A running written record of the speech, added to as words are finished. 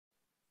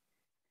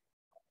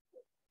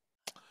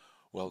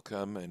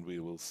Welcome, and we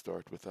will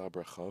start with our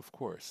bracha, of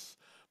course.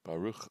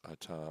 Baruch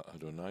atah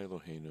Adonai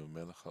Eloheinu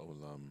melech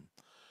haolam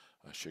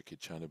asher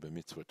kitshanu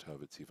b'mitzvotav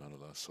v'tzivanu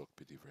la'asok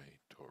b'divrei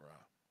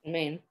Torah.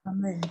 Amen.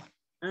 Amen.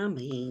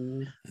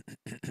 Amen.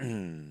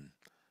 And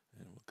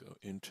we'll go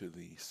into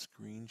the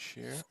screen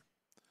share.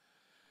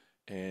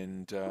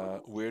 And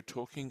we're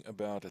talking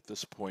about at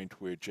this point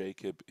where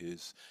Jacob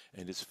is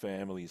and his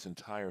family, his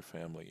entire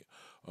family,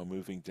 are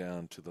moving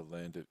down to the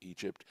land of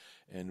Egypt.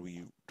 And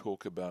we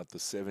talk about the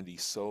 70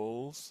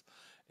 souls,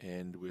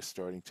 and we're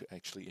starting to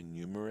actually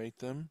enumerate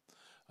them.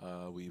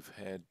 We've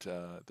had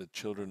the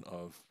children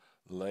of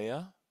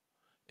Leah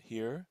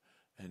here,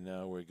 and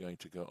now we're going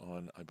to go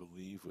on, I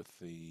believe, with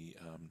the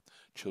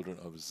children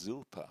of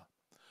Zilpah.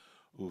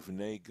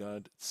 Uvnei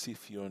Gad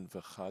Tzifyon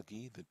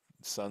v'Chagi, the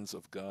sons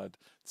of God,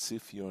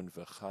 Tzifyon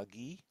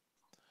v'Chagi.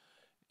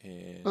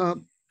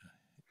 And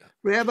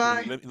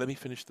Rabbi? let me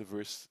finish the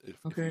verse,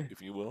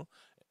 if you will.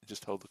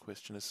 Just hold the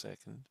question a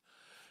second.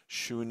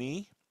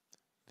 Shuni,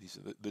 these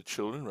are the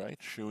children, right?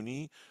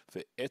 Shuni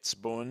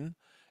ve'etzbon,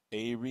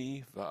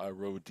 Eri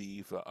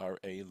va'arodi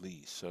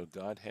va'areli. So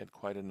God had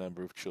quite a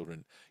number of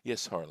children.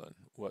 Yes, Harlan,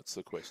 what's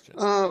the question?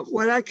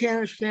 What I can't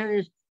understand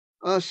is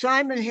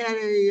Simon had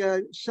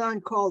a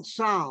son called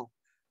Saul.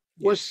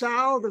 Was Yes.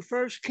 Saul the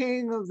first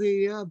king of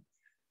the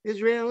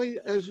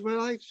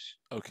Israelites?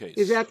 Okay.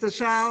 Is that the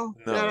Saul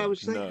that I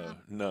was thinking of?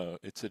 No,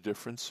 it's a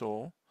different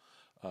Saul.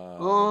 That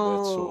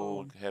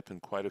Saul Oh,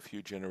 happened quite a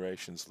few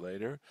generations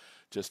later,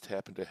 just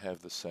happened to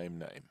have the same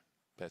name.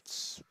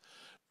 That's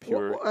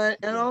pure. and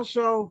Yeah.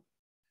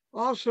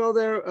 also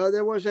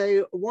there was a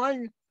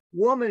one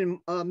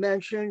woman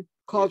mentioned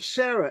called Yes.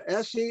 Sarah,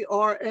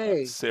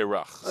 S-E-R-A.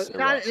 Serach.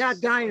 Not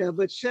Dinah,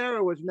 but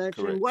Sarah was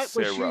mentioned. Correct. What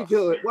was she Serach.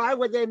 doing? Why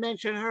would they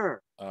mention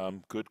her?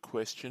 Good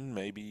question.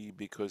 Maybe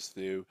because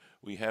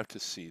we have to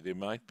see. There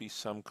might be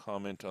some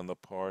comment on the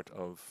part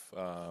of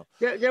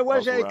There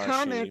was a Rashi.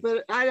 comment,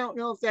 but I don't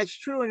know if that's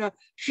true enough.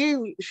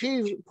 She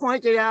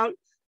pointed out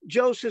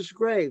Joseph's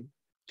grave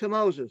to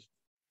Moses.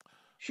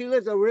 She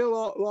lived a real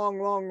long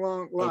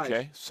life.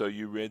 Okay, so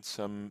you read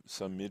some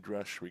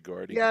midrash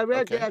regarding. Yeah, I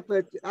read Okay. that,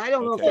 but I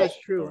don't know if Okay. that's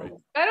true. All right.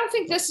 I don't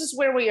think this is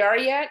where we are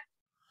yet,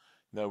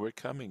 No, we're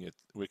coming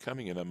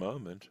in a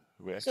moment.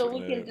 We're so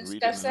actually we going can to read it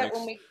discuss in the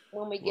that next.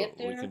 when we Well, get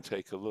there. we can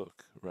take a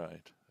look.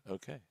 Right.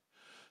 Okay.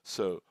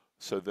 So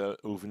the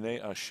Uvnei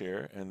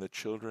Asher and the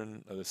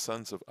children, the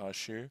sons of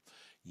Asher,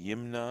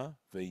 Yimna,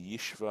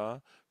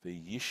 veYishva,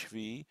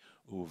 veYishvi,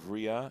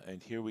 Uvriah,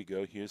 and here we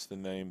go. Here's the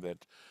name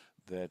that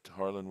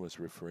Harlan was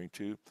referring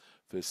to,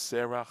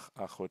 Serach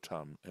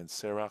Achotam, and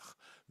Serach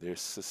their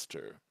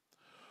sister.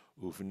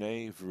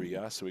 Uvnei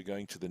Vriah, so we're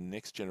going to the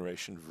next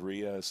generation,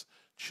 Vriah's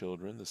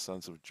children, the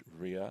sons of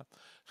Vriah,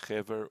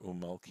 Chever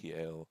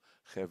Umalkiel,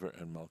 Chever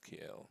and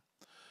Malkiel.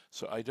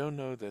 So I don't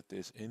know that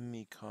there's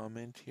any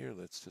comment here.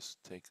 Let's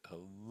just take a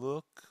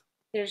look.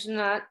 There's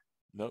not.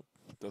 Nope,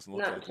 doesn't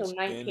look Not like there's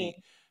until 19.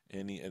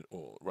 any at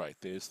all. Right,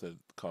 there's the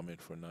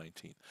comment for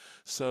 19.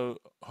 So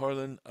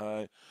Harlan,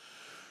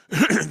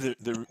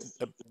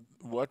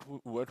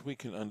 what we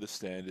can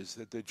understand is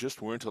that there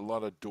just weren't a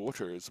lot of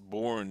daughters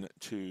born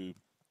to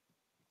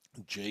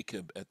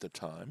Jacob at the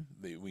time.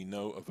 We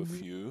know of a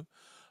few.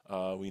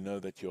 We know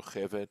that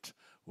Yocheved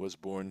was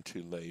born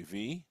to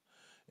Levi,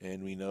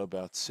 and we know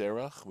about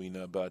Serach, we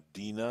know about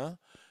Dinah,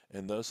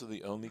 and those are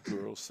the only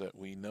girls that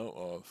we know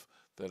of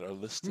that are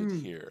listed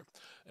here.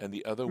 And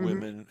the other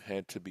women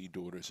had to be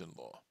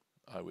daughters-in-law,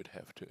 I would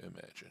have to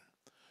imagine,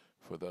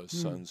 for those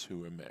sons who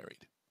were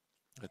married.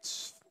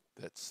 That's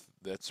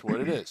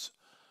what it is.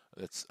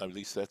 At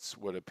least that's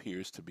what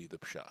appears to be the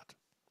pshat.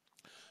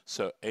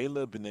 So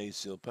Ela b'nei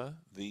Zilpah,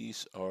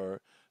 these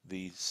are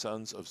the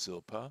sons of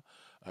Zilpah,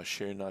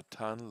 Asher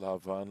Natan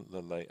Lavan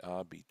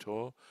leLeah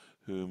bito,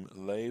 whom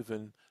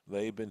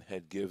Laban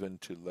had given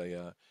to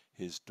Leah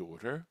his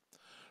daughter.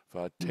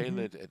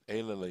 Vateled et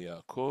Ela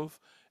leYaakov,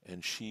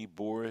 and she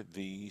bore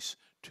these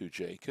to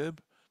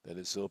Jacob. That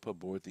is, Zilpah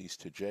bore these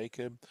to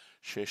Jacob.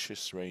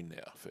 Sheshisrei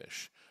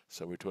nefesh.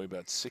 So we're talking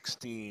about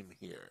 16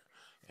 here.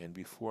 And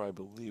before, I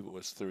believe it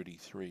was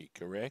 33,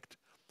 correct?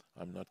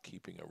 I'm not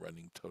keeping a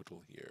running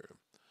total here.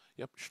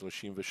 Yep,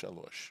 shloshim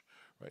v'shalosh.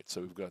 Right,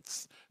 so we've got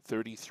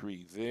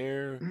 33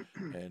 there,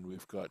 and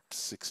we've got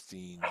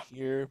 16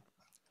 here.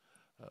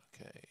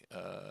 Okay,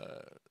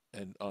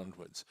 and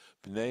onwards.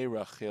 Bnei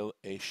Rachel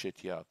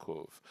Eshet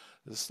Yaakov.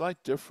 There's a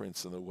slight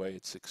difference in the way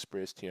it's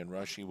expressed here, and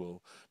Rashi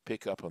will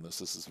pick up on this.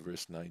 This is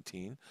verse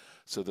 19.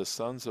 So the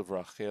sons of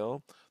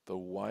Rachel, the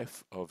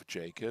wife of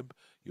Jacob,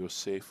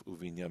 Yosef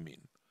uVinyamin,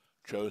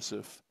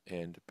 Joseph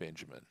and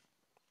Benjamin.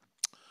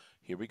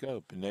 Here we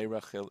go. Bnei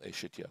Rachel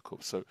Eshet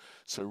Yaakov.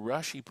 So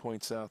Rashi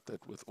points out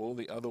that with all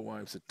the other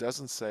wives, it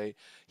doesn't say,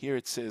 here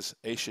it says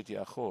Eshet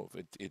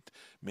Yaakov. It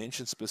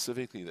mentions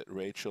specifically that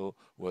Rachel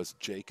was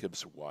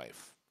Jacob's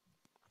wife.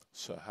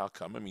 So how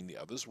come? I mean, the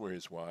others were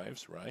his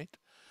wives, right?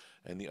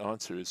 And the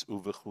answer is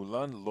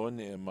Uvechulan lo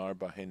ne'emar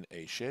bahen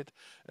eshet.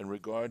 And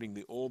regarding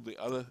the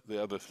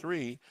other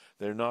three,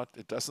 they're not.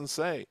 It doesn't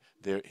say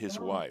they're his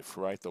wife,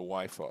 right? The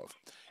wife of.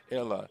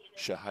 Ella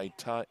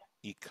shahaita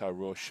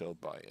ikaro shel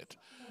bayit.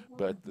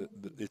 But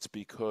it's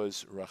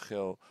because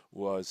Rachel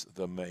was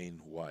the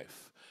main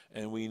wife.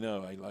 And we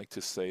know, I like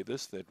to say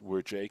this, that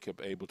were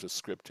Jacob able to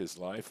script his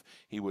life,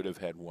 he would have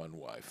had one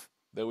wife.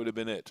 That would have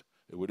been it.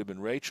 It would have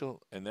been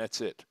Rachel, and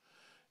that's it.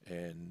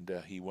 And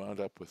he wound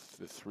up with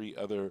the three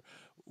other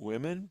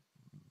women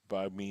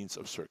by means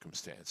of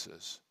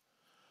circumstances,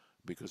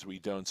 because we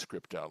don't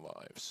script our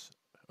lives.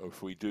 Or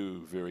if we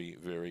do, very,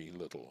 very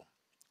little.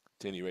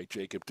 At any rate,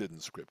 Jacob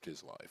didn't script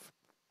his life.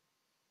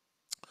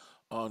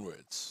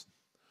 Onwards.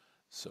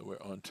 So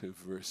we're on to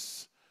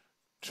verse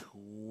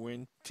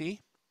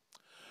 20.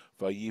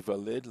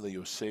 Vayivaled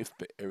leYosef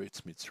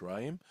be'eretz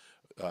Mitzrayim,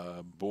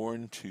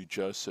 born to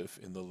Joseph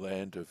in the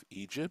land of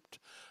Egypt,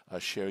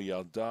 asher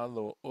yalda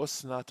lo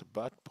Osnat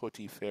bat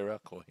Potifera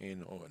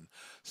kohen on.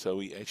 So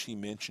we actually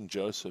mentioned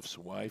Joseph's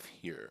wife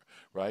here,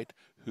 right?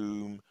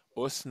 Whom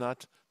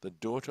Osnat, the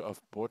daughter of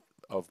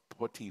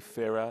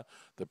Potifera,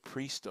 the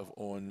priest of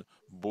On,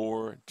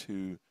 bore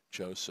to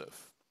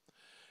Joseph.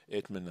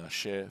 Et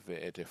Menashe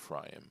ve'et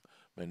Ephraim.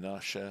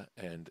 Menashe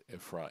and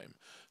Ephraim.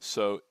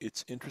 So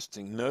it's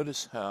interesting.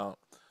 Notice how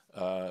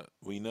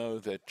we know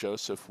that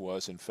Joseph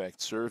was in fact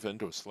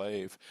servant or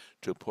slave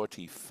to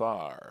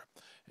Potiphar.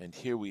 And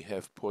here we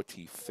have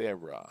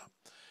Potiphera.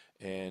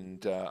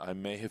 And I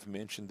may have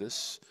mentioned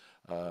this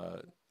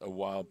a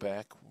while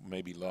back,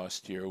 maybe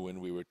last year, when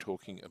we were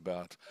talking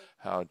about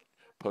how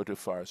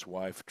Potiphar's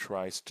wife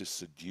tries to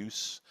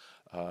seduce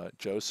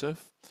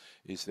Joseph,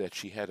 is that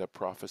she had a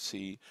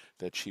prophecy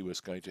that she was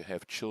going to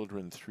have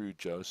children through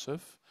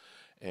Joseph,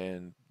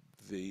 and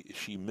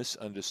she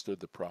misunderstood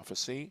the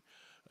prophecy.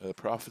 The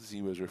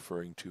prophecy was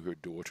referring to her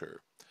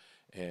daughter.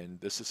 And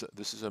this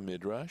is a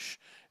midrash,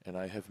 and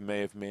may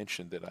have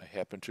mentioned that I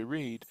happen to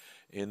read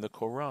in the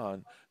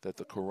Quran that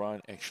the Quran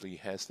actually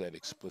has that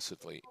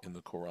explicitly in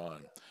the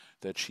Quran,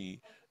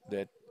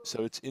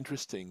 so it's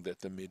interesting that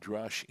the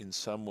midrash in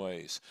some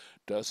ways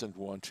doesn't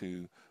want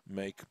to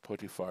make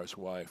Potiphar's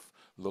wife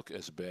look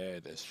as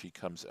bad as she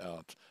comes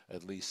out,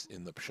 at least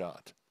in the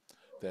pshat,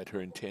 that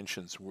her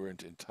intentions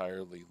weren't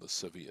entirely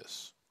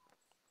lascivious.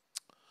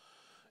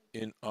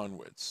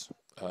 Onwards.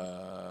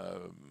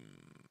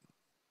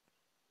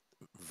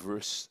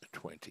 Verse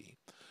 20.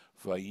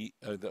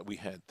 That we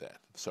had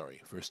that.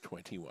 Sorry, verse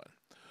 21.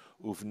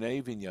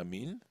 Uvnei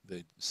Binyamin,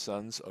 the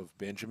sons of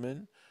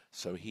Benjamin,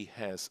 so he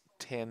has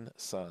 10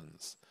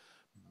 sons.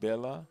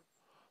 Bela,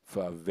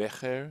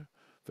 Vavecher,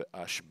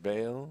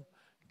 Ve'ashbel,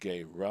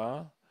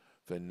 Geirah,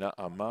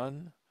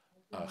 Ve'naaman,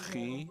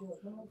 Achi,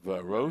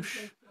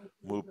 Varosh,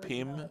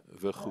 Mupim,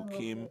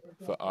 Vechukim,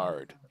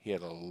 Ve'ard. He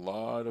had a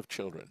lot of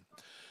children.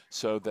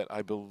 So that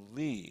I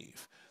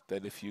believe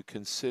that if you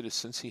consider,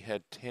 since he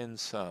had 10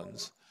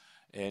 sons,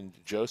 and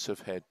Joseph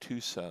had 2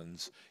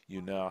 sons,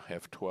 you now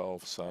have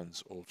 12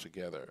 sons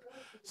altogether.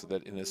 So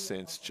that in a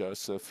sense,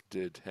 Joseph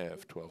did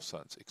have 12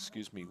 sons.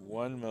 Excuse me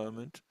one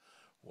moment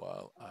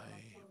while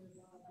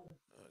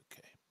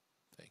okay,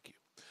 thank you.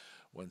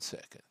 1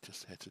 second,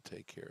 just had to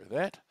take care of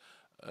that.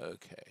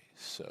 Okay,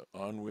 so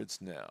onwards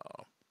now.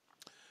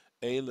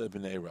 Eile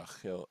b'nei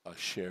Rachel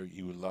asher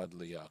yulad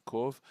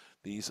leYaakov.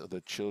 These are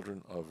the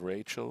children of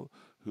Rachel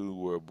who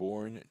were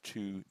born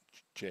to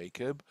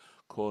Jacob.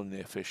 Kol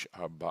nefesh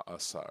arba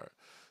asar.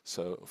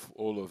 So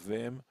all of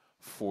them,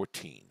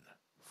 14.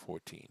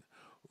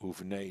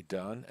 Uvnei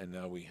Dan, and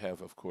now we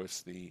have, of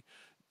course, the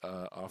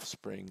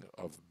offspring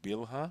of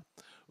Bilhah.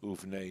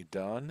 Uvnei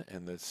Dan,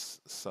 and the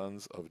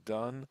sons of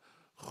Dan,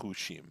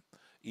 Chushim.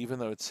 Even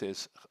though it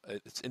says,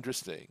 it's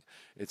interesting,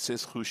 it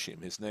says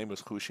Chushim, his name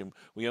was Chushim.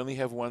 We only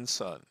have one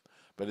son,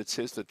 but it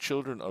says the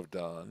children of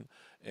Dan,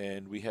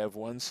 and we have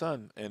one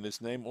son, and his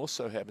name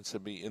also happens to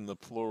be in the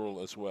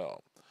plural as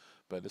well.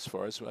 But as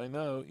far as I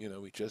know,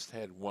 we just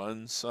had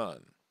one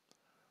son.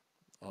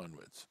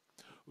 Onwards.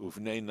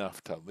 Uvnei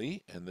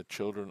Naphtali, and the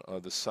children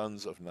are the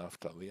sons of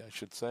Naphtali, I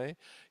should say.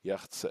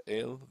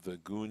 Yachtzael,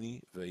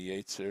 Veguni,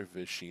 Vayetzer,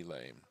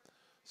 Veshilem.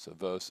 So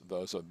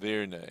those are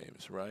their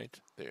names,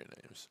 right? Their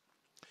names.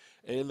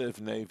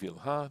 Elevnei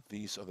Bilhah,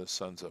 these are the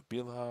sons of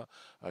Bilhah,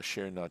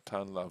 Asher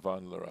Natan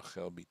Lavan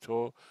LeRachel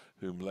Bito,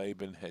 whom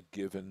Laban had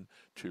given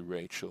to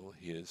Rachel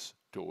his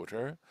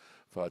daughter.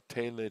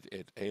 Vateled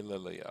et Ela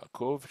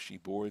leYaakov, she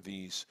bore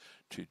these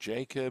to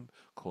Jacob,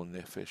 Kol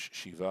Nefesh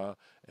Shiva,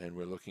 and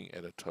we're looking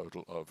at a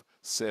total of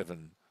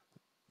 7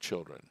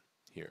 children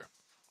here.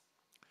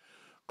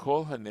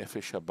 Kol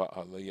HaNefesh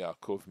Haba'a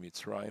leYaakov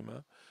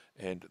Mitzrayma,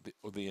 and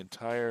the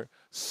entire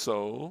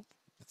soul,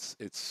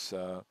 it's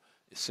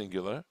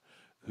singular,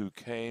 who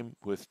came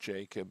with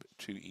Jacob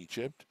to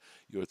Egypt,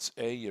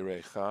 Yotzei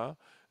Yerecha,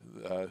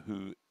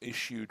 who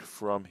issued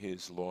from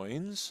his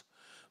loins,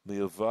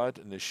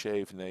 Milvad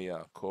Neshev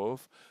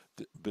Yaakov,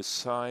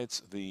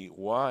 besides the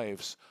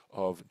wives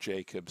of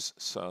Jacob's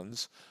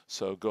sons.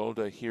 So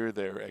Golda here,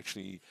 they're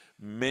actually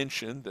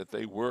mentioned that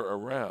they were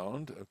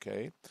around,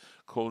 okay?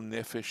 Kol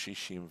Nefesh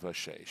Shishim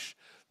Vashesh.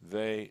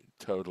 They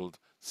totaled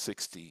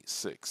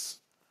 66.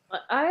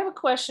 I have a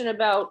question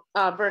about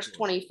verse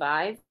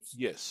 25.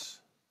 Yes.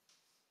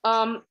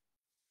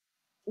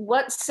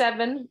 What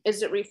 7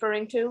 is it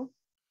referring to?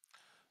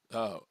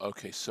 Oh,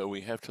 okay. So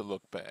we have to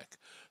look back.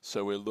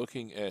 So we're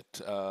looking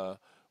at.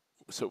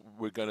 So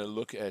we're going to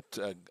look at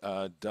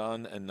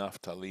Dan and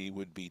Naphtali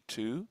would be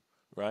 2,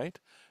 right?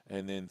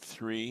 And then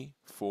 3,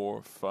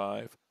 4,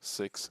 5,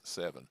 6,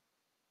 7.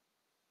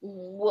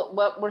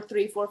 What were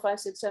 3, 4, 5,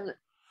 6, 7?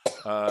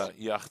 So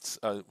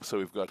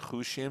we've got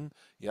Hushim,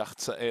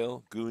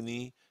 Yachtzael,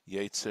 Guni,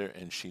 Yetzer,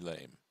 and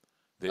Shilem.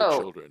 Their Oh,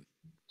 children.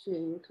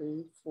 2,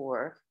 3,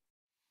 4,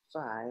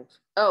 5.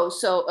 Oh,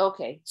 so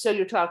okay. So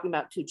you're talking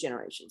about 2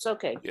 generations.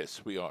 Okay.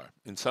 Yes, we are.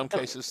 In some Okay.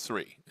 cases,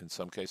 3. In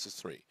some cases,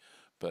 3.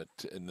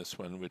 But in this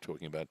one, we're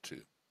talking about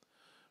 2.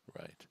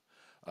 Right.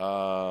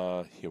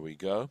 Here we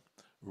go.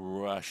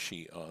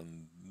 Rashi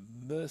on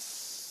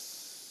this.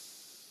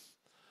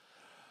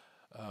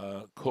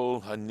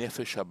 Kol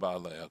hanefesh haba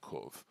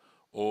leYaakov,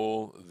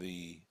 all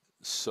the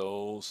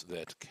souls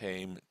that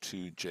came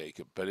to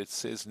Jacob. But it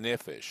says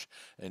nefesh,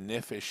 and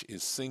nefesh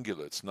is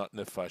singular. It's not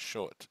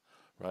nefashot,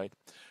 right?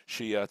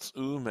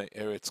 Sheyatzu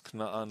me'eretz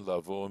Kna'an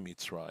lavo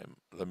Mitzrayim,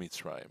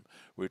 lamitzrayim.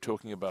 We're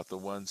talking about the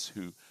ones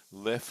who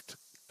left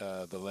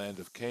the land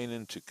of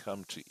Canaan to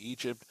come to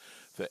Egypt.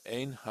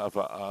 Ve'ein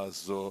hava'a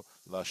zo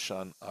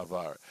lashan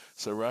avar.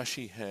 So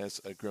Rashi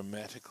has a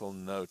grammatical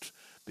note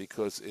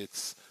because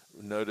it's,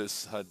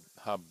 notice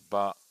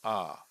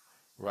haba'a,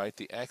 right?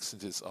 The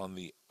accent is on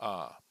the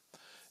ah.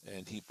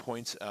 And he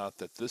points out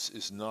that this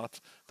is not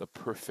the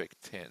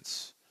perfect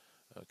tense.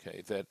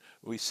 Okay, that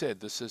we said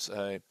this is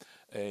a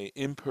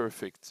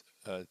imperfect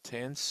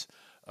tense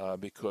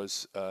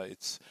because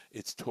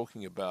it's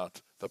talking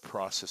about the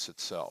process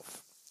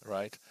itself,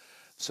 right?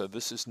 So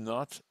this is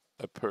not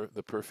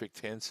the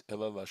perfect tense,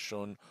 ela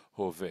lashon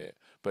hoveh,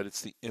 but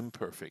it's the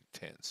imperfect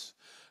tense.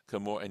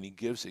 And he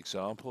gives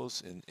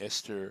examples in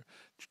Esther,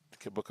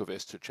 book of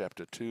Esther,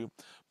 chapter 2,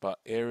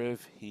 ba'erev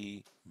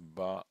hi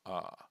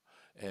ba'a.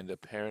 And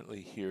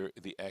apparently here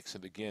the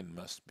accent again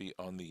must be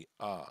on the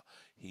ah,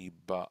 he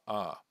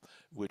ba'a,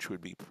 which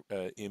would be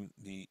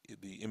the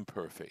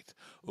imperfect.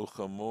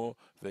 Uchamo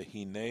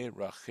vehine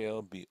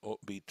Rachel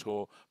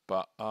bito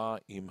ba'a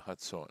im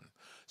hatzon.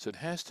 So it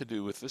has to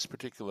do with this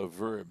particular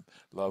verb,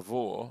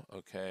 lavor,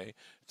 okay?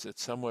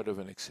 It's somewhat of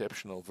an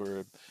exceptional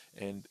verb,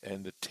 and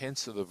the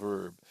tense of the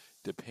verb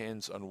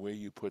depends on where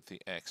you put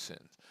the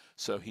accent.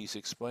 So he's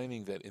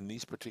explaining that in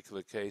these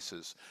particular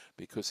cases,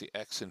 because the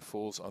accent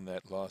falls on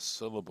that last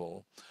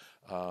syllable,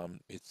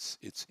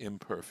 it's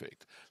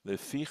imperfect.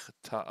 Lefich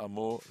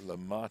ta'amo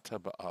lamata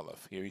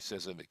ba'alef. Here he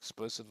says it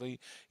explicitly.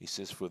 He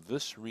says, for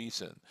this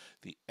reason,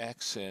 the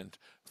accent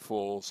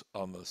falls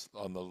on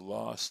the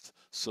last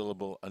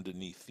syllable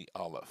underneath the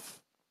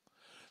aleph.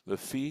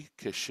 Lefi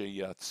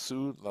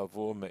kesheyatsu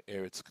lavo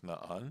me'eretz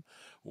Kna'an.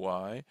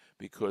 Why?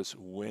 Because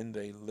when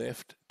they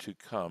left to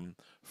come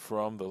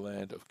from the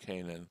land of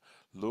Canaan,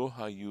 lo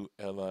hayu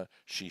ela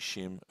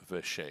shishim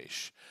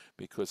v'shesh.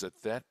 Because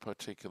at that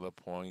particular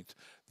point,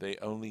 they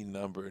only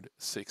numbered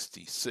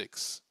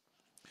 66.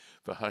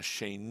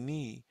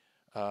 V'hasheni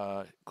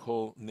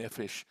kol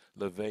nefesh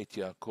levet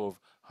Yaakov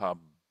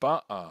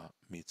haba'a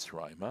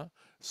mitzrayma.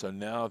 So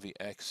now the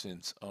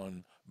accents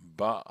on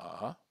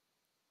ba'a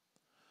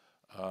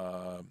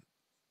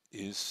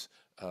is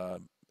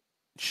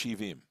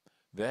shivim.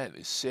 That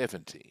is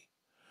 70.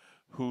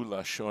 Hu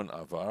lashon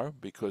avar,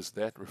 because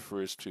that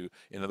refers to,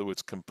 in other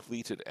words,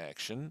 completed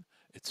action.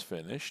 It's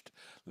finished.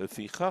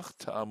 Lefichach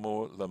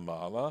ta'amor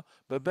lamala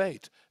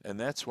bebeit, and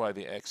that's why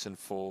the accent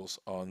falls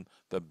on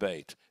the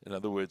beit. In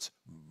other words,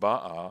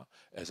 ba'a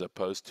as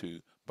opposed to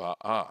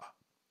ba'a.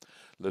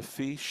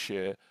 Lefi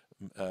she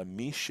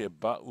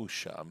ba'u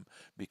sham,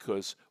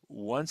 because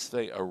once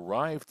they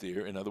arrived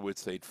there, in other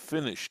words, they'd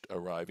finished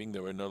arriving, they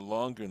were no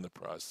longer in the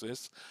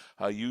process,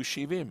 hayu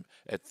shivim.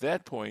 At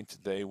that point,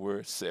 they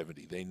were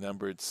 70. They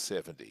numbered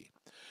 70.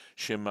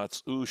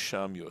 Shematzu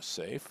sham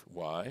Yosef.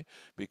 Why?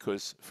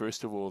 Because,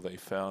 first of all, they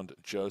found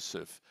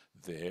Joseph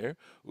there,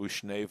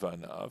 Ushnei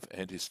Vanav,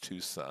 and his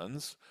 2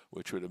 sons,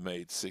 which would have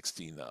made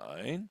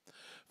 69.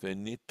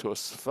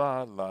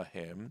 Venitosfa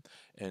lahem,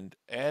 and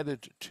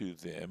added to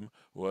them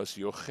was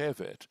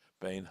Yochevet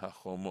bein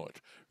hachomot.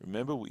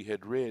 Remember, we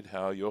had read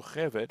how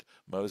Yochevet,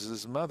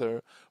 Moses'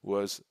 mother,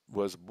 was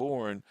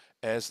born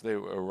as they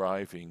were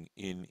arriving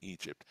in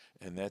Egypt,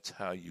 and that's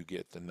how you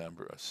get the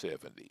number of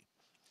 70.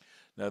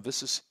 Now,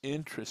 this is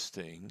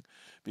interesting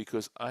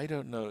because I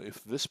don't know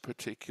if this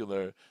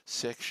particular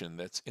section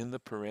that's in the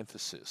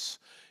parenthesis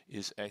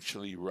is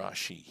actually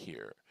Rashi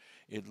here.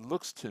 It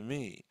looks to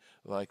me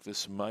like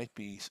this might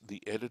be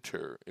the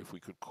editor, if we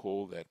could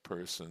call that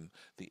person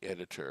the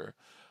editor,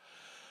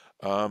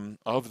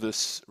 of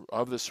this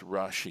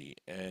Rashi,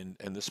 and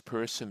this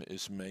person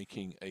is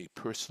making a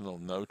personal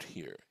note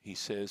here. He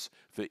says,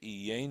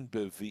 "Ve'iyen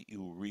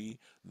bevi'uri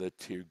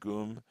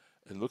letirgum."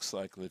 It looks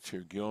like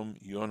letirgum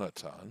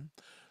Yonatan.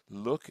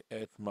 Look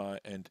at my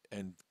and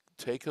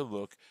take a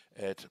look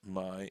at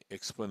my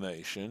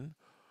explanation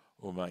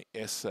or my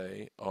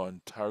essay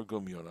on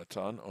Targum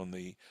Yonatan, on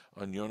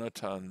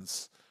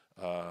Yonatan's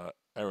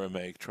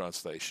Aramaic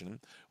translation.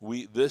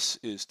 This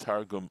is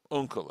Targum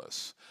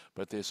Onkelos,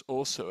 but there's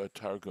also a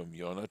Targum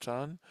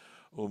Yonatan,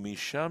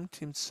 Umisham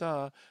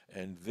timsa,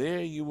 and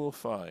there you will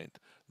find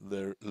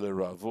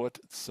leravot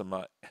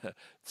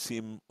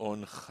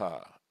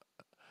tzim'oncha.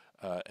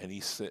 And he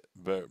said,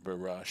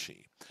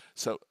 Rashi.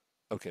 So,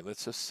 okay,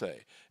 let's just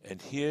say,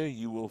 and here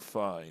you will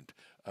find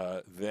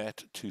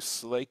that to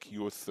slake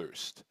your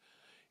thirst.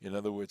 In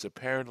other words,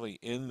 apparently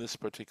in this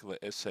particular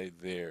essay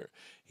there,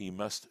 he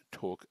must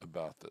talk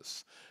about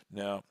this.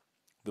 Now,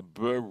 the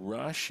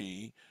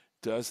Rashi,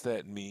 does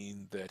that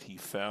mean that he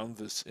found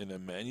this in a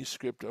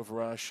manuscript of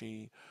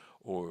Rashi?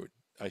 Or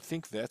I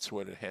think that's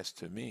what it has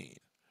to mean.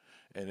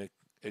 And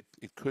it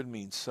could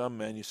mean some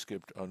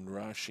manuscript on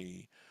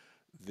Rashi.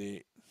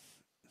 The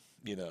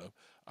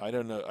I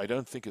don't know. I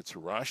don't think it's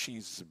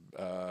Rashi's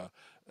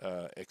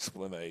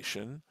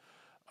explanation,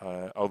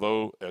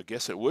 although I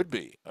guess it would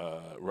be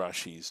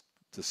Rashi's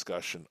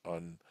discussion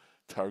on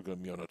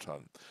Targum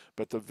Yonatan.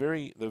 But the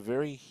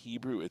very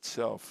Hebrew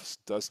itself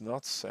does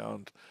not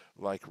sound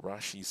like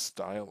Rashi's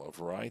style of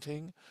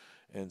writing,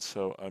 and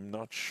so I'm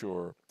not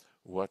sure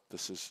what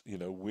this is,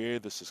 where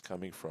this is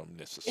coming from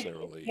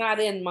necessarily. Not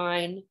in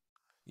mine.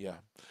 Yeah.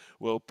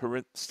 Well,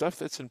 stuff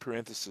that's in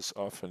parenthesis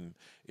often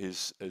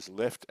is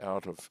left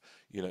out of,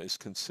 is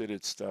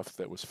considered stuff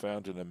that was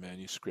found in a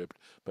manuscript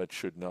but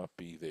should not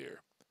be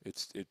there.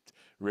 It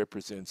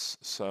represents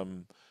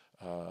some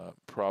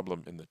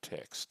problem in the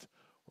text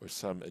or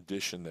some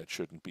addition that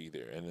shouldn't be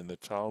there. And in the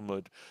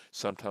Talmud,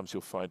 sometimes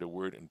you'll find a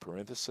word in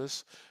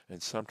parenthesis,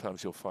 and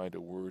sometimes you'll find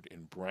a word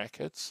in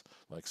brackets,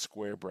 like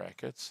square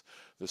brackets.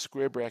 The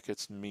square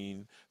brackets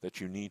mean that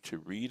you need to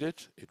read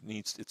it.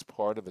 It's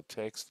part of the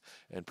text,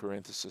 and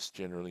parenthesis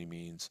generally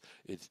means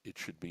it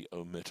should be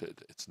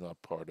omitted. It's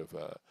not part of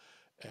a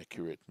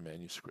accurate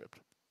manuscript.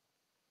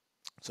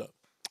 So,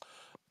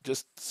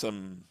 just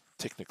some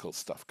technical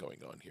stuff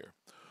going on here.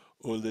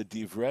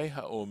 Uledivrei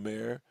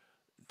ha'omer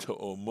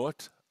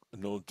to'omot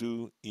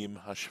noldu im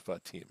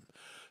hashvatim.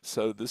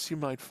 So this you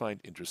might find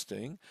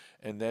interesting,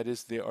 and that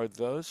is there are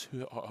those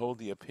who hold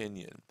the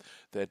opinion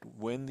that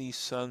when these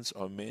sons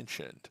are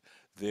mentioned,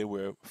 there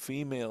were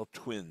female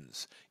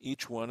twins.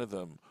 Each one of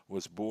them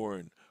was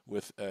born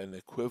with an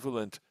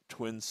equivalent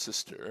twin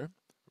sister,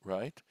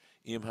 right?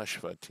 Im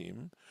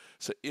hashvatim.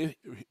 So if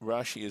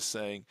Rashi is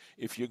saying,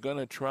 if you're going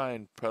to try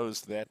and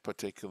pose that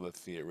particular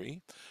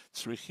theory,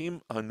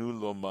 tzrichim anu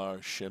lomar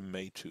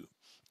shemetu.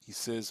 He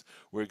says,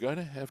 we're going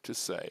to have to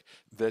say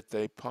that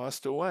they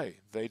passed away,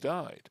 they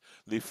died.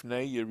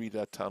 Lifnei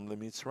yeridatam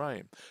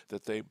lemitzrayim,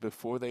 that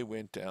before they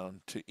went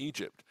down to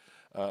Egypt.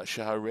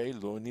 Shaharei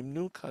lo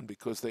nimnukan,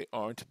 because they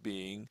aren't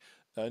being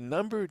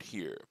numbered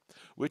here,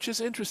 which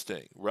is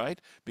interesting, right?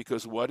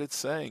 Because what it's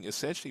saying,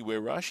 essentially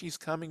where Rashi's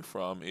coming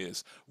from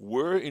is,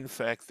 were in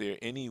fact there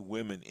any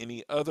women,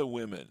 any other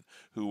women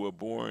who were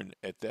born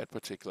at that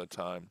particular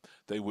time,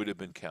 they would have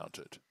been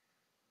counted,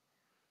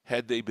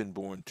 had they been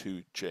born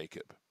to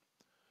Jacob.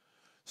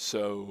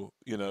 So,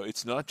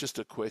 it's not just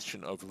a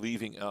question of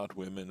leaving out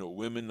women or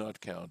women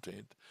not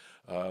counted.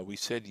 We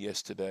said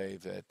yesterday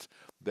that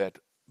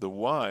the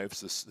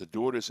wives, the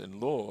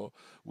daughters-in-law,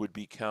 would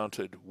be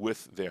counted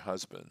with their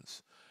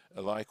husbands.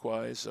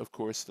 Likewise, of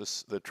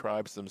course, the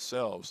tribes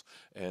themselves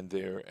and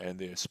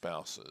their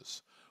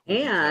spouses.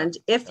 And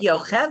if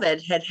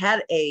Yocheved had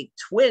had a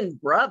twin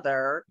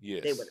brother,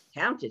 yes, they would have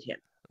counted him.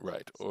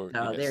 Right. Or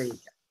yes. There you go.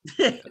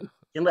 Yeah.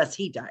 Unless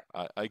he died.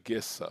 I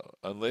guess so.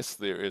 Unless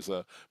there is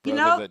a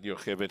brother that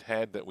Yocheved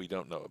had that we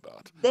don't know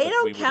about. They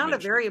don't count a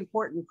very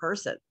important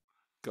person.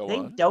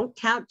 They don't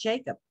count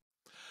Jacob.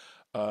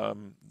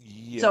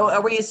 Yeah. So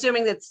are we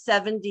assuming that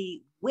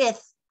 70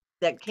 with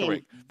that came?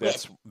 Correct.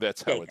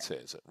 That's how it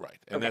says it, right?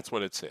 And that's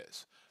what it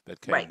says.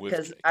 That came with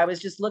because Jacob. I was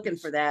just looking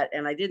for that,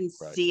 and I didn't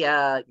see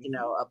a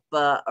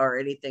but or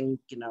anything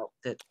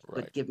that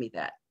would give me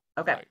that.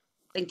 Okay,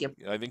 thank you.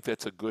 I think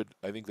that's a good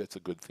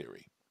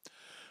theory.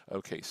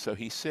 Okay, so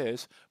he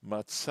says,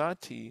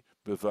 Matzati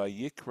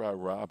b'vayikra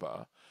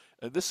Rabbah.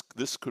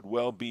 This could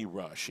well be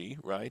Rashi,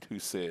 right? Who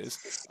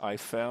says, I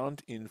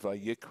found in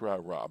Vayikra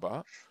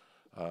Rabbah,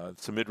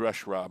 it's a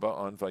Midrash Rabbah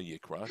on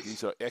Vayikra.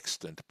 These are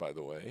extant, by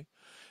the way.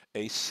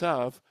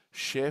 Esav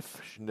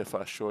shef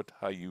nefashot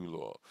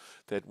hayulo.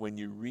 That when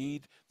you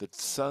read the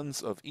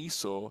sons of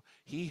Esau,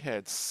 he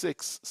had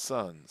 6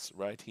 sons,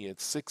 right? He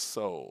had 6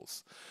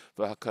 souls.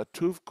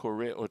 V'hakatuv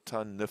kore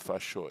otan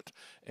nefashot.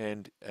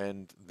 And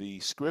the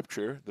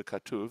scripture, the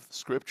katuv,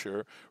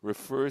 scripture,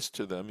 refers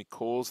to them, he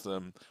calls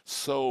them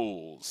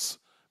souls,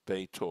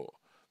 beito,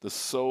 the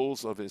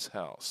souls of his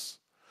house.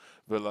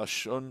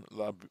 Velashon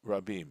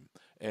rabim.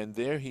 And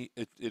there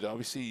it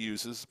obviously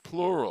uses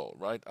plural,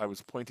 right? I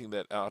was pointing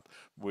that out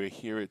where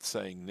here it's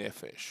saying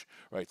nefesh,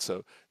 right?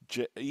 So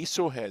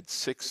Esau had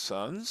 6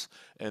 sons,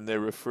 and they're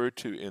referred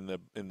to in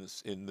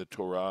the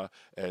Torah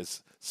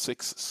as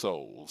 6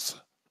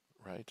 souls,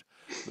 right?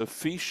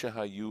 Lefi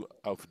shehayu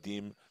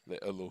avdim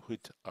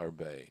leElohut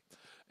arbe.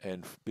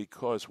 And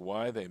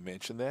why they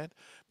mention that?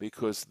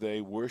 Because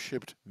they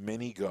worshipped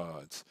many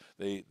gods.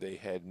 They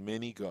had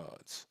many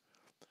gods.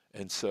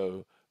 And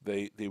so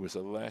there was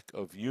a lack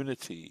of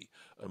unity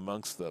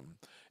amongst them.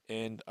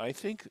 And I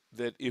think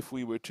that if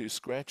we were to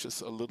scratch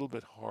this a little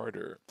bit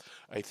harder,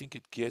 I think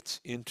it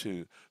gets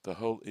into the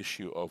whole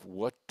issue of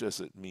what does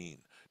it mean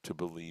to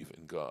believe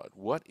in God?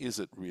 What is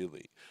it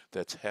really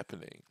that's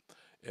happening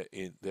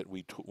that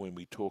when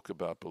we talk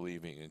about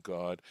believing in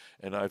God?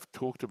 And I've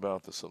talked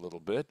about this a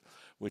little bit,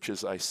 which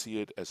is I see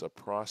it as a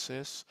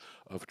process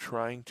of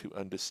trying to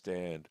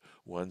understand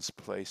one's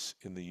place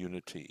in the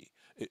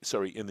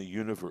in the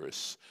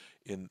universe,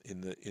 in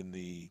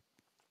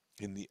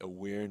the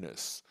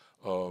awareness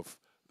of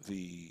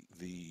the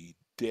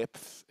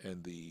depth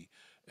and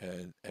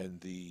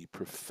the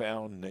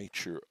profound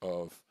nature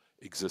of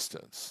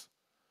existence,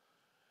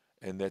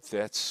 and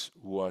that's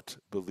what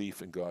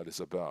belief in God is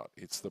about.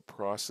 It's the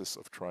process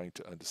of trying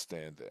to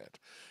understand that.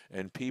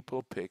 And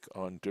people pick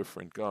on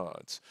different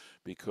gods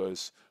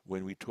because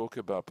when we talk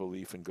about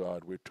belief in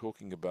God, we're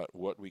talking about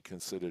what we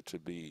consider to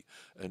be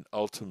an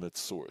ultimate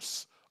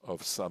source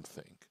of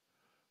something,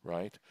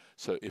 right?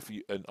 So if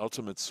you an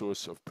ultimate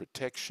source of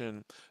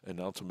protection, an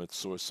ultimate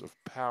source of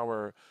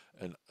power,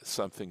 and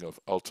something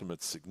of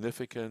ultimate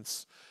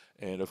significance,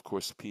 and of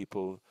course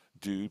people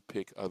do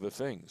pick other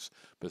things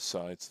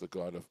besides the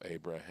God of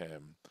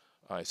Abraham,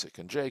 Isaac,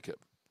 and Jacob.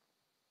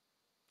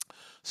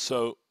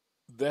 So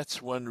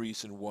that's one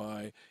reason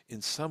why,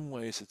 in some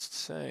ways, it's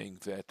saying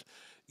that,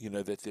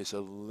 that there's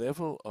a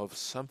level of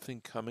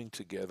something coming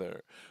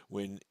together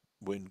when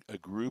a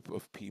group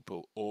of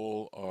people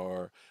all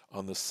are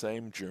on the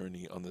same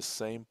journey, on the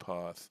same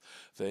path,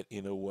 that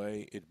in a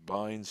way it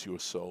binds your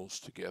souls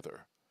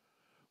together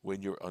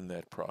when you're on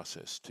that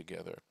process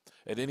together.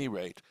 At any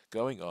rate,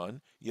 going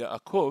on,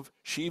 Yaakov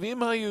shivim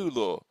hayu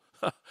lo.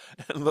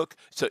 And look,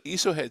 so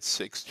Esau had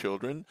 6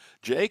 children,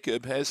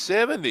 Jacob has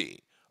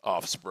 70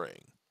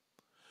 offspring.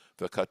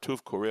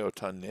 V'katuv koreh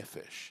otan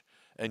nefesh.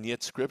 And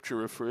yet Scripture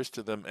refers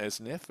to them as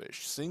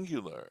nefesh,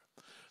 singular.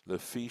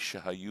 Lefi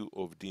shahayu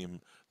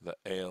ovdim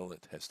la'el,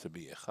 it has to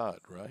be echad,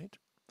 right?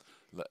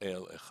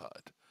 La'el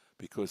echad.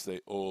 Because they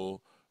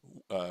all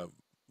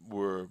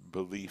were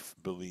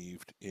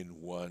believed in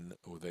one,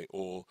 or they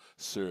all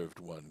served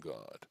one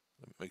God.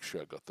 Let me make sure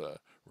I got the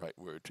right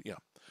word. Yeah,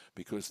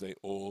 because they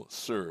all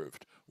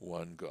served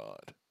one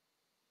God.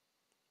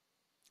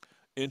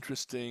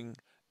 Interesting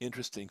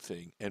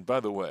thing. And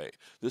by the way,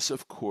 this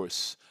of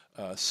course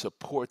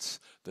supports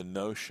the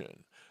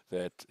notion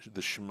that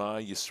the Shema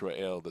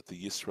Yisrael, that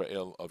the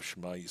Yisrael of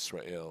Shema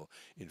Yisrael,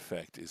 in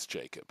fact, is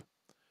Jacob.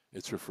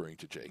 It's referring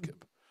to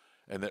Jacob.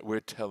 And that we're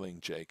telling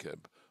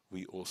Jacob,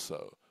 we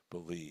also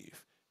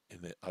believe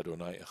in the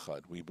Adonai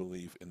Echad. We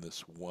believe in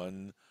this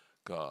one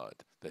God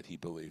that he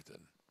believed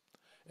in.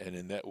 And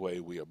in that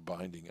way, we are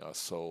binding our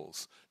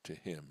souls to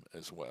him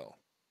as well.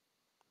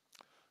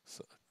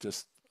 So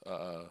just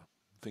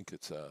think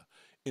it's a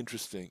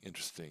interesting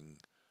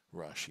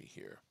Rashi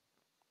here.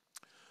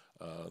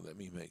 Let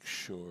me make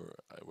sure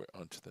we're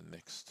on to the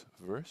next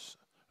verse.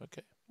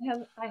 Okay.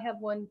 I have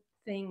one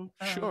thing.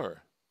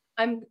 Sure.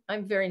 I'm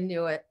very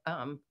new at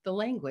the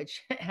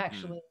language,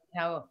 actually,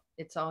 how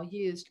it's all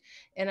used,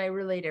 and I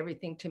relate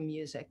everything to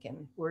music,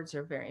 and words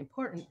are very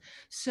important.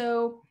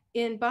 So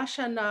in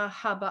Bashana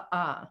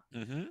Haba'ah,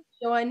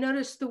 so I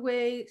noticed the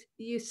way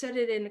you said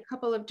it in a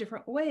couple of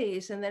different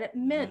ways, and that it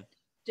meant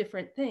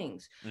different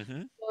things.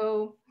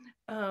 So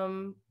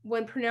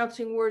when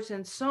pronouncing words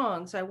in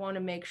songs, I want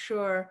to make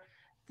sure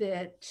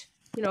that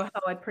how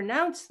I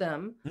pronounce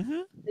them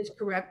is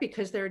correct,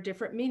 because there are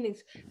different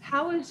meanings.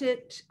 How is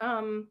it?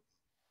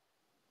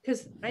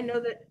 Because I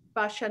know that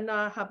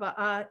Bashana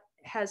Haba'ah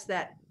has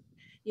that,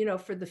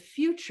 for the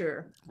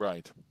future.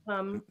 Right.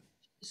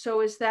 So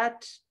is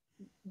that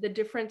the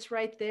difference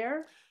right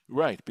there?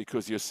 Right,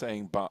 because you're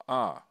saying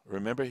ba'ah.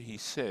 Remember, he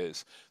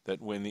says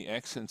that when the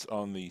accent's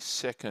on the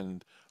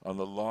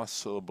last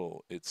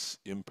syllable, it's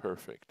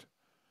imperfect.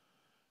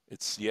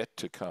 It's yet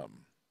to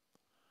come.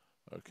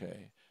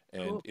 Okay?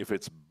 And if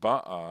it's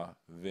ba'ah,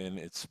 then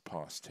it's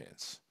past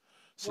tense.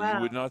 So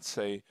you would not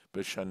say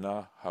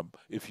bashana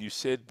if you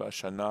said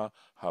bashana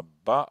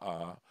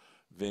haba'ah,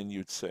 then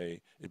you'd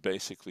say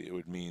it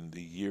would mean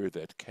the year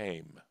that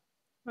came.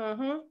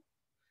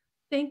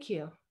 Thank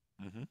you.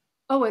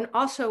 Oh, and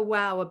also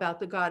about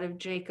the God of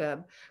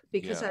Jacob,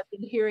 because I've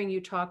been hearing you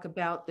talk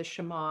about the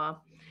Shema,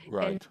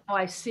 and now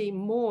I see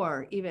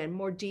even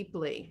more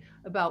deeply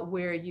about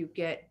where you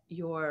get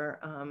your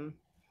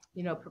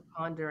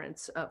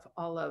preponderance of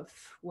all of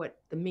what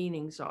the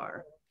meanings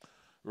are.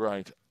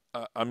 Right.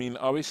 I mean,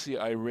 obviously,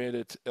 I read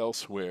it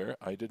elsewhere.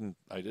 I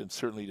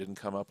certainly didn't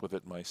come up with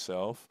it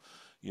myself.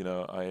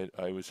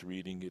 I was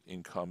reading it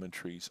in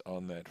commentaries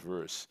on that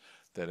verse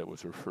that it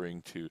was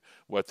referring to.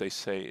 What they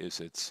say is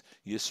it's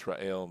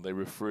Yisrael. They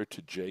refer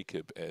to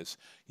Jacob as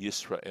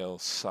Yisrael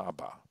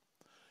Saba.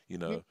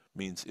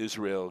 Means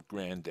Israel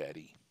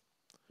granddaddy.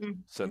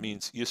 So it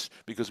means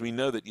because we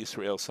know that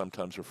Israel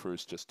sometimes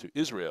refers just to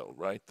Israel,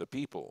 right? The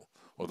people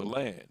or the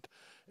land.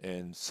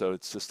 And so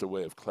it's just a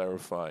way of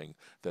clarifying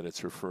that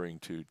it's referring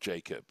to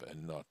Jacob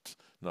and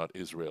not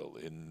Israel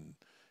in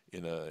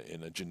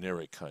a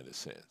generic kind of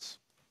sense.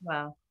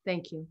 Wow,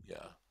 thank you.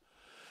 Yeah.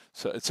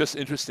 So it's just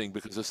interesting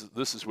because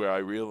this is where I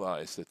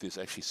realized that there's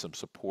actually some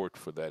support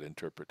for that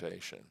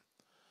interpretation.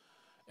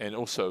 And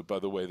also, by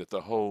the way, that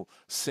the whole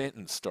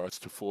sentence starts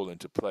to fall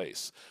into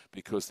place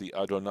because the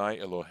Adonai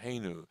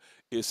Eloheinu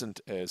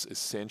isn't as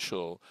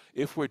essential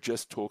if we're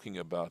just talking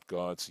about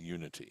God's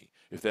unity.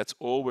 If that's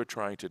all we're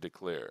trying to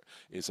declare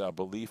is our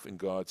belief in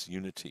God's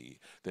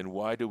unity, then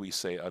why do we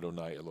say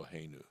Adonai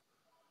Eloheinu?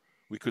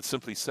 We could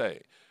simply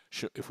say,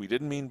 if we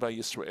didn't mean by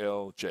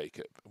Yisrael,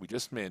 Jacob, we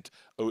just meant,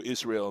 oh,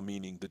 Israel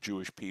meaning the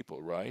Jewish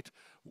people, right?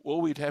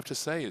 All we'd have to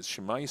say is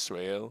Shema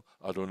Yisrael,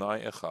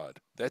 Adonai Echad.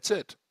 That's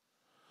it.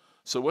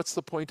 So what's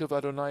the point of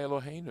Adonai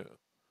Eloheinu?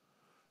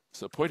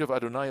 So the point of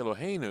Adonai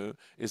Eloheinu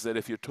is that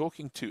if you're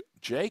talking to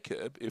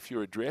Jacob, if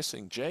you're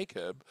addressing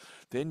Jacob,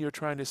 then you're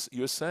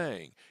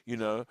saying,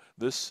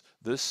 this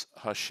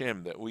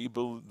Hashem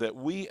that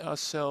we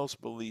ourselves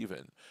believe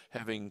in,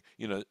 having,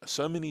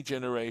 so many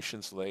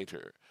generations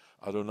later,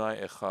 Adonai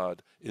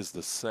Echad is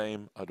the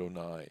same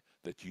Adonai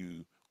that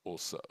you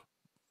also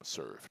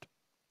served.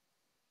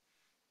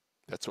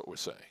 That's what we're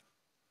saying.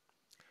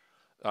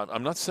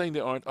 I'm not saying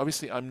there aren't,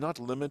 obviously I'm not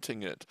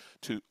limiting it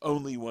to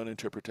only one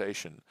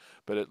interpretation,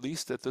 but at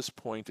least at this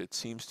point it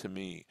seems to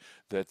me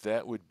that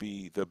that would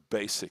be the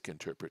basic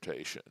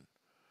interpretation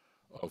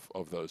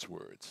of those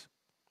words.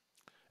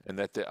 And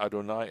that the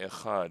Adonai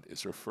Echad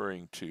is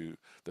referring to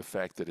the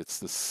fact that it's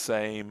the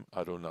same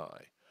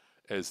Adonai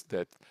as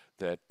that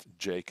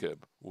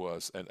Jacob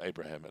was and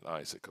Abraham and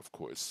Isaac, of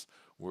course,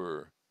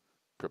 were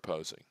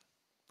proposing,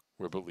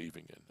 were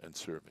believing in and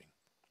serving.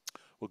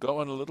 We'll go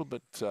on a little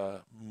bit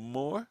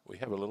more. We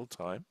have a little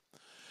time.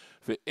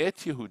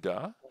 Ve'et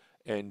Yehuda,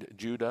 and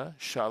Judah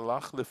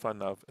shalach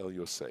lefanav el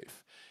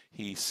Yosef.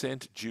 He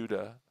sent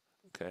Judah,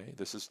 okay,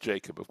 this is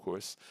Jacob, of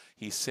course.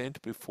 He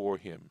sent before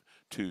him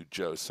to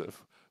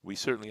Joseph. We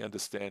certainly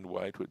understand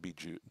why it would be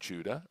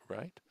Judah,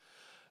 right?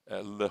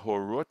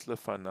 Lehorot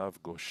lefanav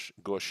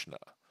goshna.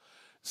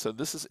 So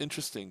this is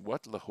interesting.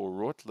 What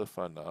lehorot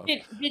lefanav?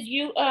 Did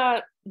you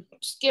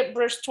skip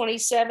verse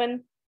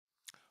 27?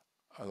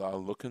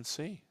 I'll look and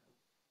see.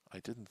 I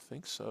didn't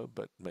think so,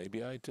 but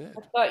maybe I did.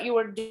 I thought you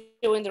were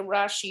doing the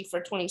Rashi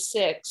for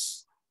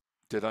 26.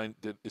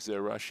 Is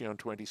there a Rashi on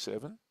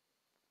 27?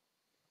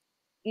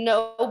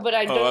 No, but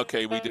I don't. Oh,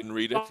 okay, we didn't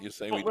read it? You're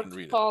saying we didn't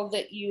read it?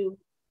 That you,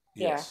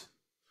 yes.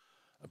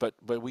 Yeah.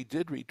 But we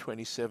did read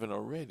 27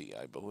 already,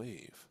 I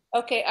believe.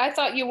 Okay, I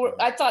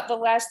thought the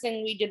last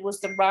thing we did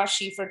was the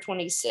Rashi for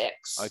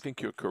 26. I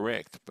think you're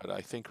correct, but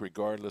I think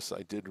regardless,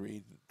 I did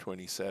read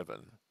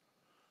 27.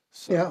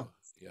 So,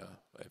 yeah,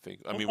 I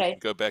think, we can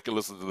go back and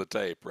listen to the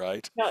tape,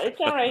 right? No, it's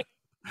all right.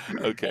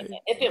 Okay.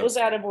 If it was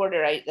out of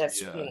order,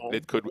 that's,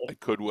 it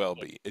could well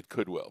be. It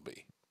could well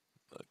be.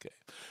 Okay.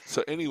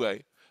 So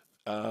anyway,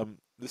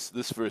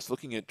 this verse,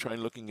 looking at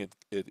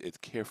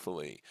it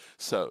carefully.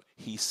 So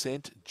he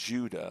sent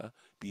Judah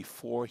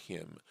before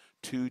him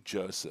to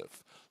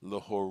Joseph,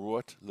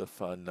 lehorot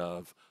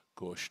lefanav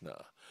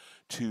goshna,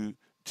 to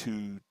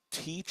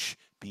teach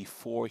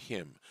before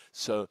him.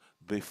 So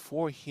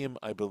before him,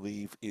 I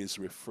believe, is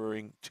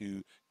referring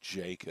to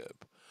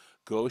Jacob.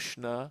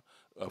 Goshna,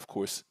 of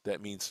course,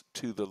 that means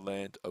to the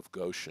land of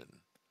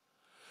Goshen.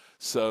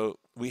 So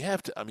we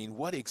have to,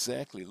 what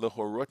exactly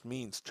lehorot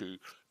means to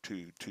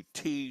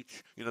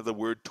teach, the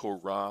word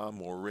Torah,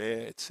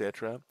 moreh,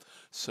 etc.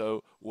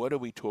 So what are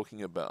we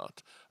talking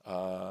about?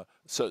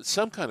 So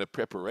some kind of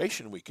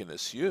preparation we can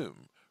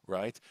assume,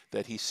 right?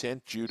 That he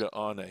sent Judah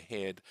on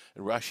ahead,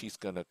 and Rashi's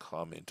going to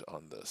comment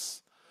on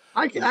this.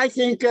 I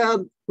think,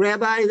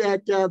 Rabbi,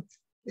 that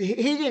he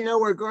didn't know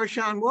where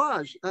Goshen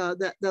was,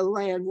 that the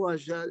land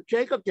was.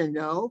 Jacob didn't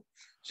know.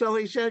 So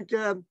he sent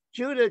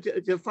Judah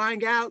to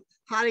find out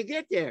how to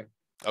get there.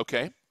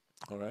 Okay.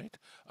 All right.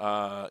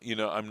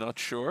 I'm not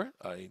sure.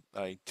 I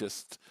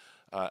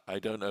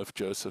don't know if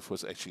Joseph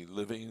was actually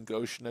living in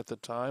Goshen at the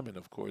time, and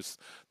of course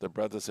the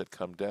brothers had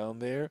come down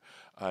there.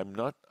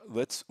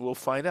 We'll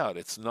find out.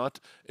 It's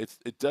not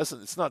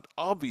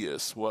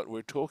obvious what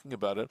we're talking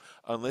about it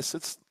unless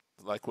it's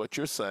like what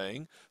you're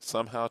saying,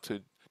 somehow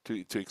to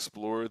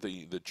explore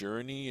the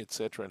journey,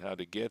 etc., and how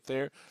to get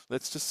there.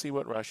 Let's just see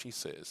what Rashi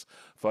says.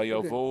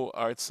 Vayavo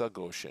artsa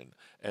Goshen,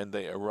 and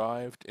they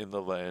arrived in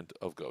the land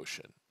of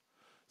Goshen.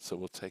 So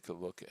we'll take a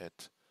look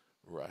at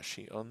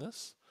Rashi on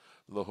this.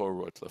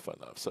 Lehorot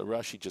lefanav. So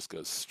Rashi just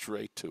goes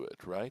straight to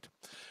it, right?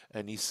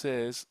 And he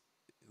says,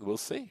 we'll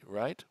see,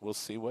 right? We'll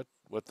see what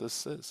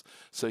this is.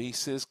 So he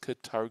says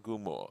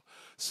ketargumo.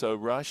 So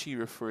Rashi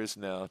refers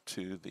now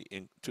to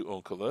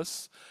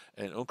Onkelos,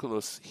 and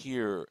Onkelos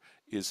here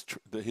is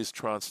his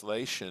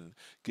translation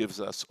gives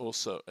us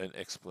also an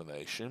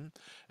explanation,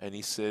 and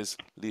he says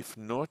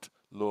lifnot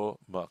lo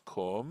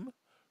makom,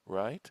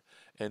 right?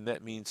 And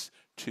that means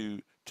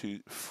to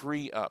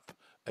free up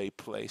a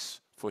place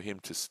for him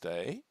to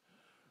stay,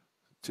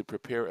 to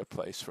prepare a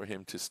place for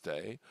him to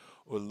stay,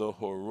 or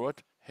lohorot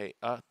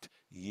he'at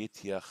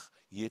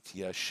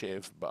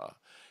yityashev ba,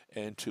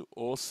 and to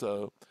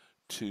also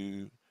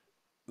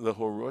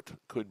lehorot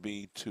could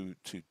be to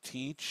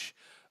teach,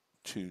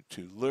 to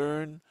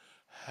learn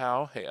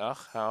how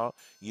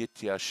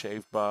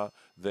yityashev ba,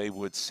 they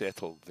would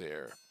settle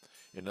there.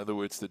 In other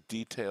words, the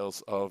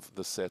details of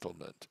the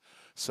settlement.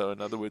 So,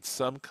 in other words,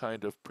 some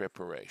kind of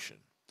preparation.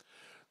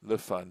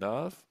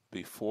 Lefanav,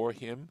 before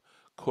him,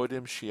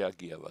 Kodim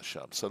Shiagia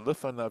Lasham. So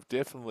Lefanav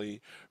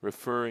definitely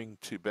referring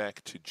to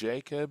back to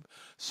Jacob.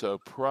 So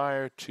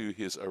prior to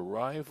his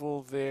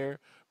arrival there,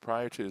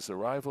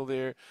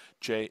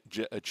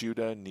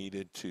 Judah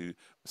needed to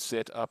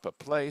set up a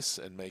place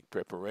and make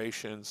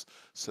preparations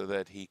so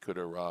that he could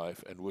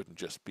arrive and wouldn't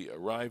just be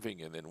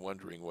arriving and then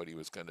wondering what he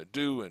was going to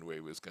do and where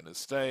he was going to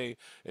stay,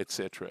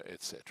 etc.,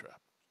 etc.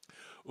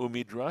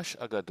 Umidrash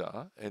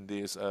Agada, and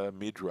there's a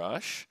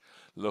midrash,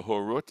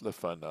 lahorot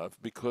lefanav,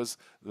 because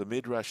the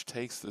midrash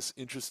takes this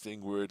interesting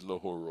word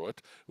lahorot,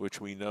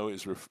 which we know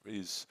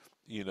is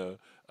you know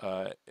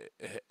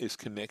is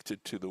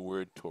connected to the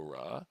word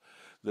Torah,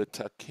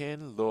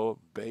 letaken lo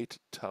beit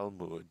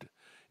Talmud.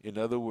 In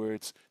other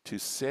words, to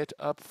set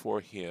up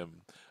for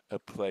him a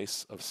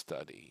place of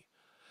study,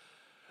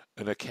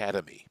 an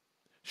academy.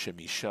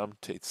 Shemisham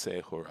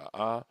tetzeh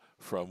hora'ah,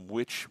 from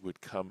which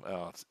would come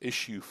out,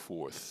 issue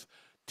forth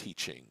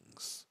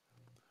teachings.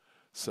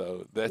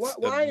 So that's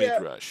a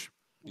midrash.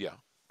 Yeah.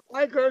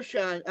 Why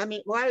Gershon? I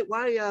mean,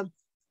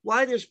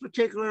 why this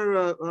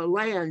particular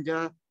land?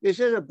 Is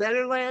it a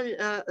better land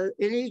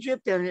in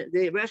Egypt than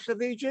the rest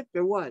of Egypt,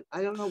 or what?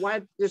 I don't know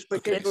why this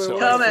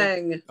particular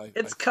land.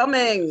 It's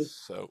coming.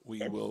 So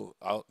we will.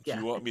 Do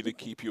you want me to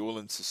keep you all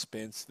in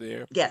suspense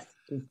there? Yes.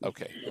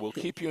 Okay, we'll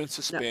keep you in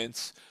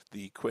suspense. No.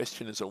 The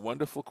question is a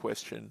wonderful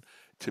question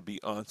to be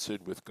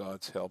answered with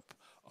God's help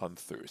on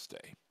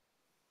Thursday.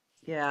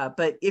 Yeah,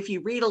 but if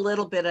you read a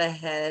little bit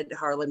ahead,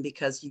 Harlan,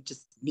 because you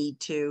just need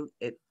to,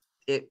 it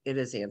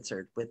is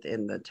answered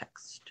within the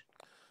text.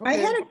 Okay. I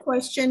had a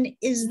question.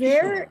 Isn't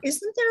there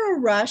a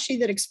Rashi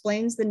that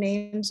explains the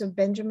names of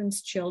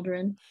Benjamin's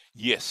children?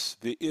 Yes,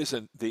 there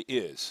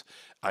is.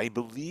 I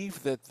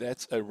believe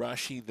that's a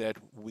Rashi that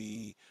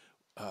we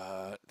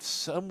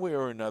somewhere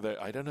or another,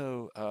 I don't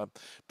know,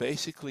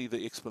 basically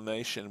the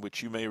explanation,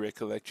 which you may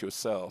recollect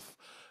yourself,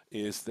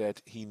 is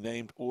that he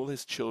named all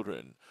his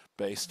children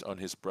based on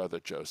his brother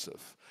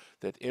Joseph,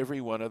 that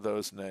every one of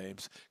those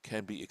names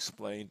can be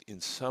explained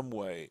in some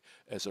way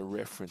as a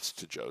reference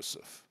to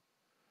Joseph.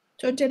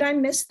 So did I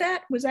miss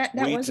that?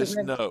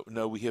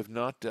 No, we have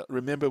not.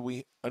 Remember,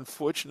 we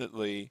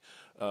unfortunately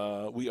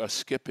we are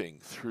skipping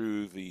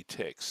through the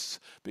texts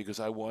because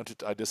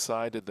I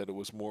decided that it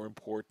was more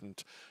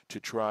important to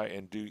try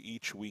and do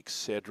each week's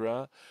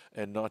Sedra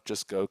and not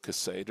just go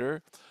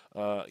Keseder.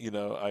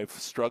 I've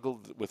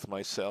struggled with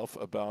myself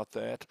about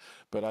that,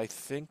 but I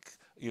think,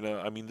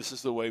 this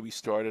is the way we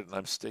started, and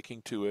I'm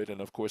sticking to it.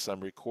 And of course, I'm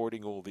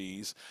recording all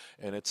these.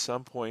 And at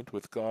some point,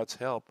 with God's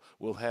help,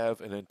 we'll have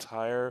an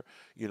entire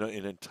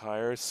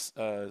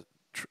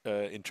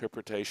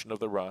interpretation of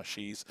the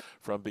Rashis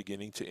from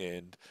beginning to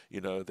end,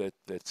 that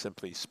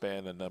simply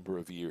span a number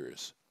of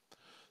years.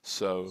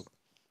 So,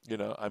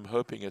 I'm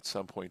hoping at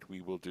some point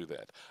we will do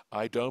that.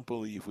 I don't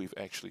believe we've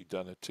actually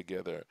done it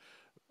together,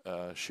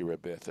 Shira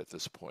Beth, at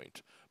this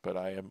point, but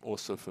I am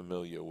also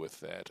familiar with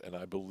that, and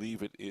I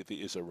believe it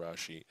is a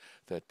Rashi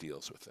that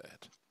deals with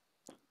that.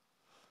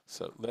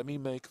 So let me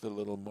make the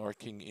little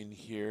marking in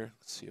here.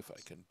 Let's see if I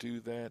can do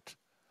that.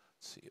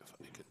 Let's see if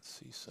I can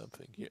see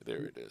something here.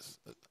 There it is.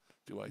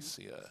 Do I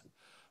see I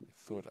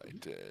thought I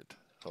did.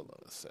 Hold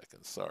on a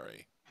second.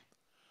 Sorry.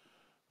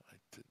 I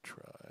did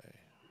try.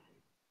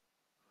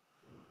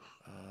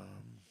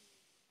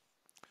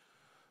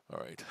 All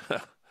right.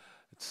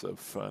 It's so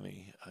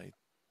funny. I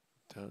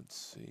don't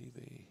see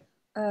the...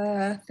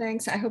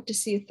 Thanks. I hope to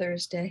see you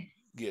Thursday.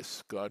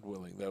 Yes, God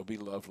willing. That'll be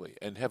lovely.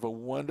 And have a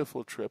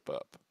wonderful trip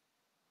up.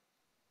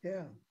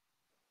 Yeah.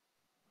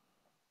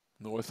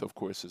 North, of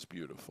course, is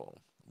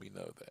beautiful. We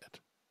know that.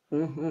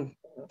 Mm-hmm.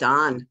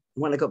 Don. I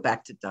want to go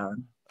back to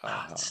Don.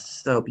 Oh,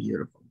 it's so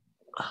beautiful.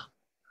 Oh.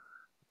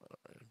 All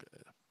right, I'm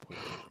going to put a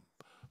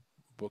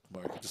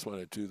bookmark. I just want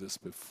to do this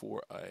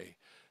before I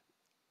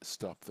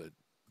stop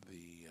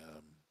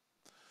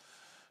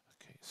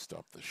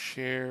stop the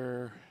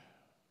share.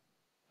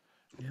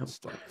 Yep.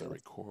 Stop the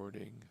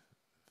recording.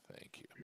 Thank you.